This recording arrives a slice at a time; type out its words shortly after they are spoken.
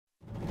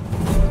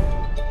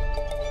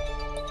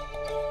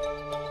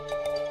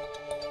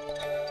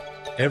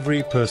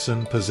Every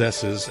person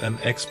possesses an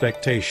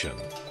expectation,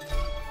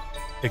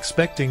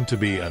 expecting to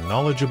be a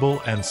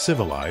knowledgeable and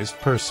civilized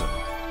person,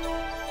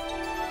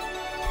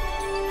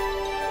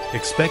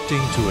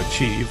 expecting to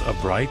achieve a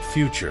bright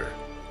future.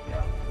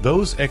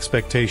 Those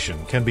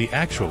expectations can be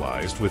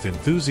actualized with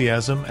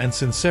enthusiasm and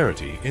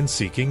sincerity in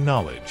seeking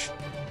knowledge.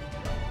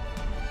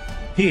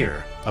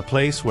 Here, a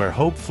place where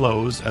hope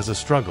flows as a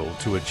struggle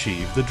to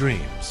achieve the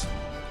dreams.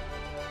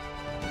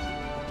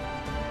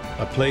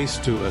 A place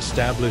to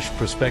establish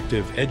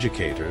prospective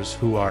educators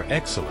who are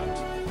excellent,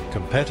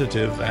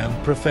 competitive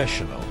and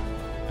professional,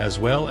 as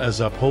well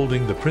as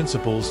upholding the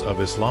principles of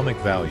Islamic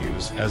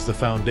values as the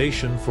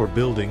foundation for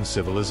building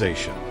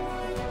civilization.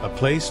 A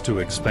place to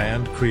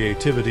expand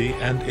creativity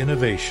and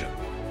innovation.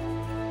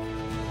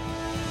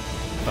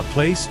 A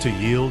place to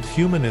yield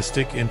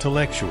humanistic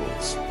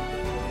intellectuals.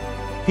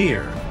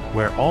 Here,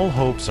 where all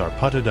hopes are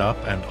putted up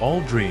and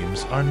all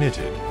dreams are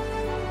knitted.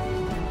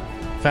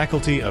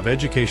 Faculty of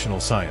Educational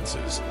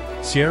Sciences,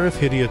 Syarif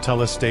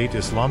Hidayatullah State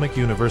Islamic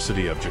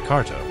University of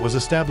Jakarta was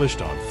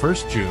established on 1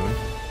 June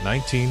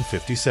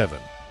 1957,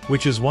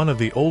 which is one of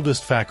the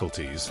oldest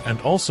faculties and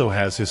also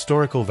has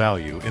historical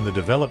value in the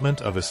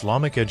development of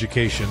Islamic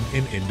education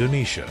in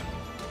Indonesia.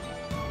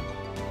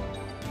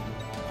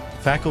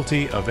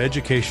 Faculty of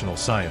Educational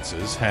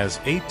Sciences has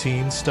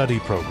 18 study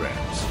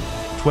programs,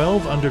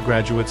 12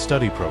 undergraduate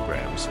study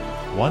programs,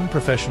 1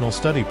 professional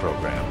study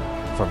program,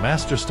 4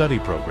 master study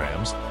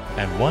programs,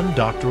 and 1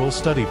 doctoral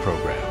study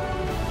program.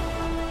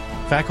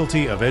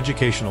 Faculty of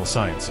Educational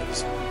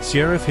Sciences,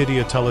 Syarif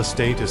Hidayatullah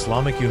State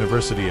Islamic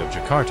University of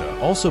Jakarta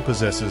also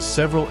possesses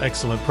several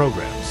excellent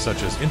programs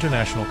such as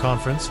International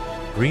Conference,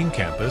 Green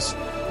Campus,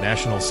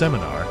 National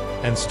Seminar,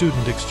 and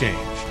Student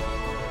Exchange.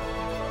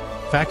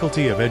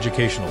 Faculty of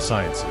Educational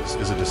Sciences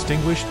is a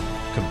distinguished,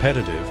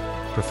 competitive,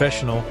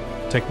 professional,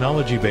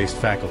 technology-based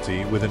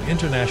faculty with an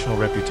international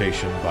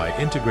reputation by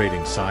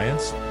integrating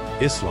science,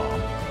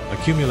 Islam,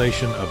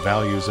 accumulation of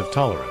values of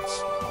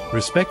tolerance,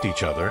 respect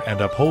each other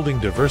and upholding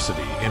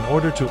diversity in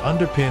order to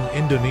underpin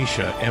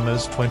Indonesia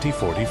EMAS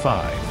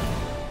 2045.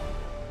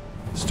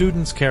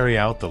 Students carry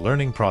out the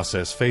learning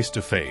process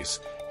face-to-face,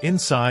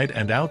 inside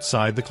and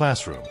outside the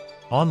classroom,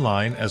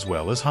 online as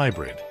well as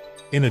hybrid.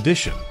 In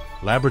addition,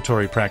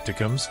 laboratory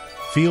practicums,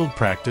 field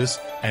practice,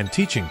 and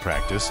teaching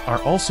practice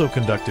are also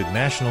conducted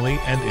nationally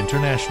and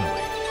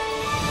internationally.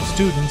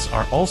 Students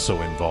are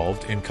also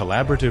involved in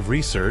collaborative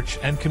research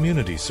and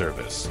community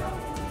service.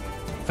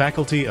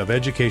 Faculty of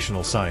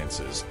Educational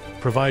Sciences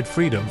provide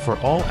freedom for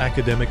all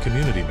academic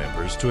community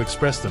members to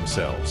express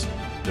themselves,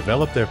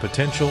 develop their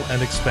potential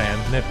and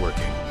expand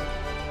networking.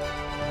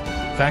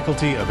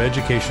 Faculty of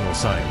Educational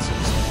Sciences,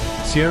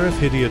 Syarif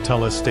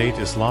Hidayatullah State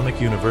Islamic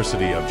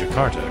University of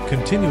Jakarta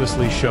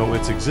continuously show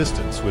its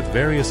existence with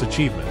various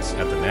achievements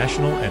at the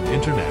national and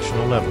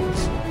international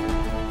levels.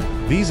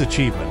 These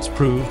achievements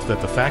proved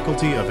that the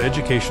Faculty of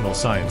Educational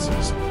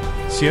Sciences,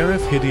 Syarif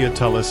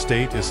Hidayatullah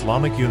State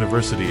Islamic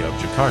University of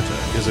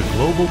Jakarta is a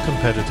global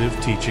competitive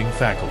teaching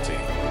faculty.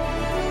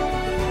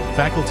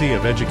 Faculty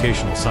of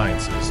Educational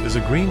Sciences is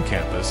a green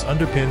campus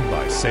underpinned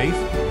by safe,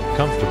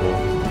 comfortable,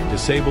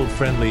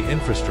 disabled-friendly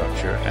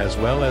infrastructure as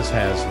well as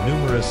has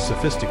numerous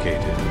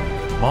sophisticated,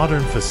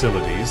 modern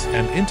facilities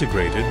and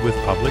integrated with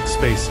public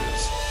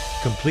spaces.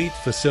 Complete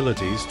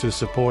facilities to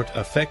support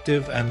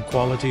effective and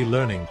quality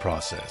learning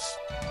process.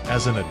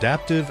 As an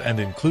adaptive and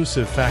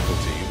inclusive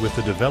faculty with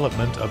the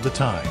development of the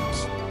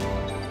times.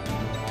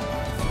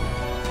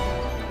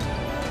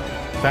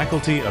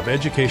 Faculty of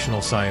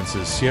Educational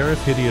Sciences Syarif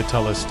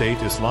Hidayatullah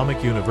State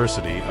Islamic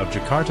University of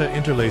Jakarta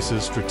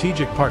interlaces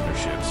strategic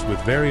partnerships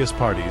with various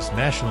parties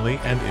nationally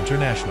and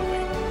internationally.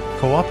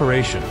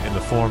 Cooperation in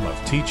the form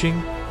of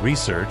teaching,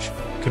 research,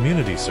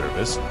 community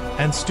service,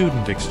 and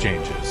student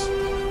exchanges.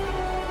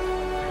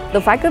 The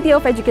Faculty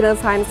of Educational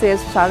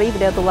Sciences Syarif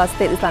Hidayatullah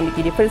State Islamic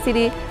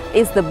University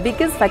is the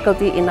biggest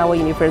faculty in our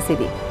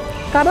university.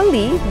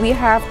 Currently, we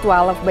have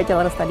 12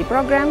 bachelor study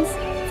programs,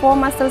 4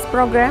 master's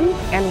programs,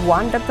 and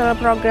 1 doctoral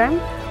program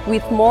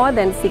with more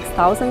than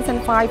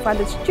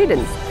 6,500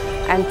 students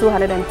and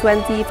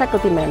 220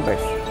 faculty members.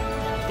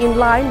 In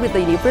line with the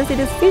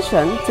university's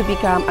vision to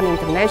become an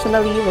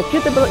internationally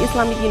reputable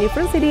Islamic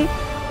university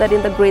that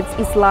integrates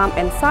Islam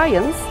and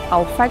science,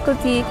 our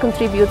faculty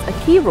contributes a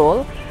key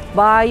role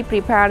by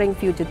preparing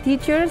future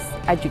teachers,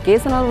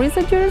 educational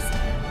researchers,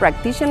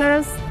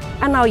 practitioners,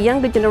 and our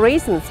younger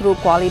generations through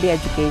quality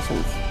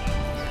education.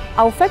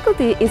 Our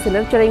faculty is a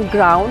nurturing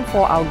ground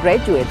for our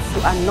graduates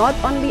who are not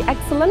only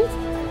excellent,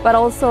 but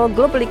also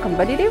globally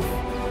competitive,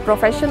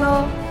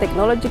 professional,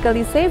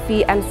 technologically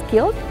savvy, and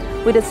skilled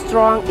with a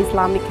strong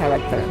Islamic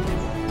character.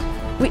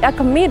 We are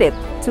committed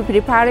to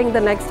preparing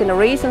the next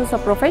generations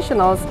of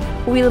professionals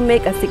who will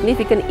make a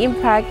significant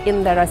impact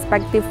in their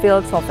respective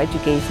fields of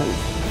education.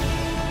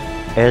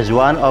 As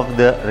one of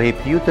the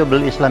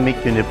reputable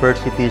Islamic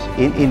universities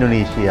in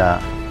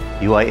Indonesia,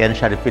 UIN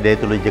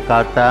Hidayatullah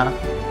Jakarta,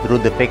 through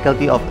the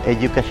Faculty of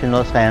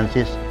Educational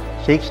Sciences,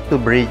 seeks to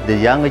bridge the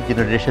younger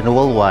generation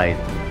worldwide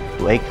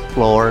to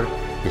explore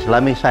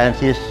Islamic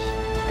sciences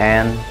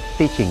and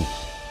teachings.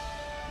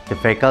 The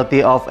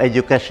Faculty of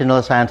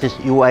Educational Sciences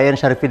UIN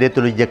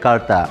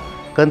Jakarta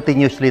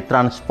continuously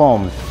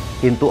transforms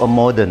into a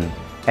modern,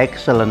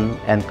 excellent,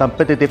 and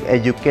competitive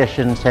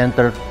education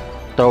center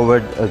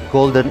toward a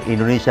golden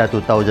Indonesia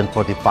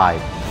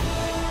 2045.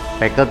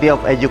 Faculty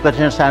of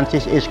Educational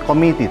Sciences is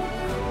committed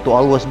to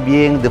always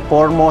being the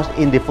foremost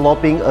in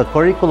developing a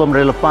curriculum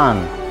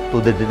relevant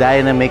to the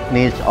dynamic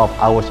needs of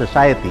our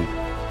society.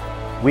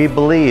 We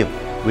believe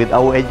with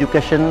our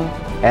education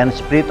and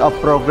spirit of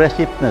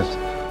progressiveness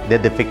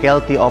that the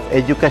Faculty of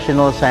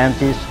Educational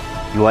Sciences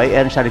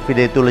UIN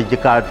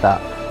Jakarta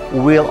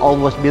will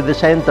always be the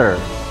center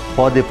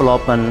for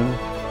development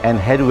and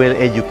headway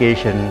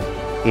education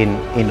in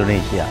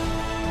Indonesia.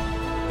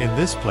 In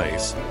this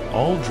place,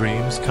 all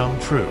dreams come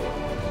true.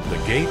 The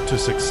gate to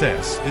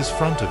success is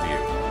front of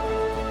you.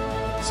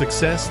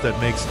 Success that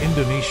makes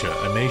Indonesia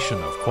a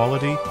nation of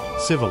quality,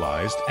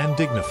 civilized, and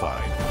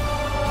dignified.